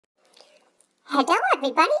Hello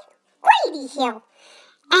everybody, Grady here,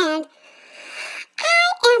 and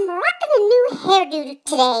I am rocking a new hairdo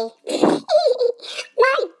today.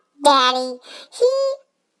 My daddy, he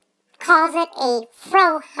calls it a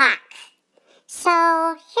fro hawk.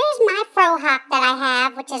 So here's my fro hawk that I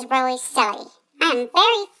have, which is really silly. I'm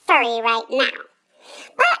very furry right now.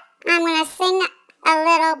 But I'm going to sing a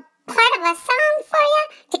little part of a song for you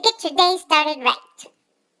to get your day started right.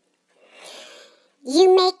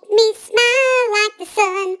 You make me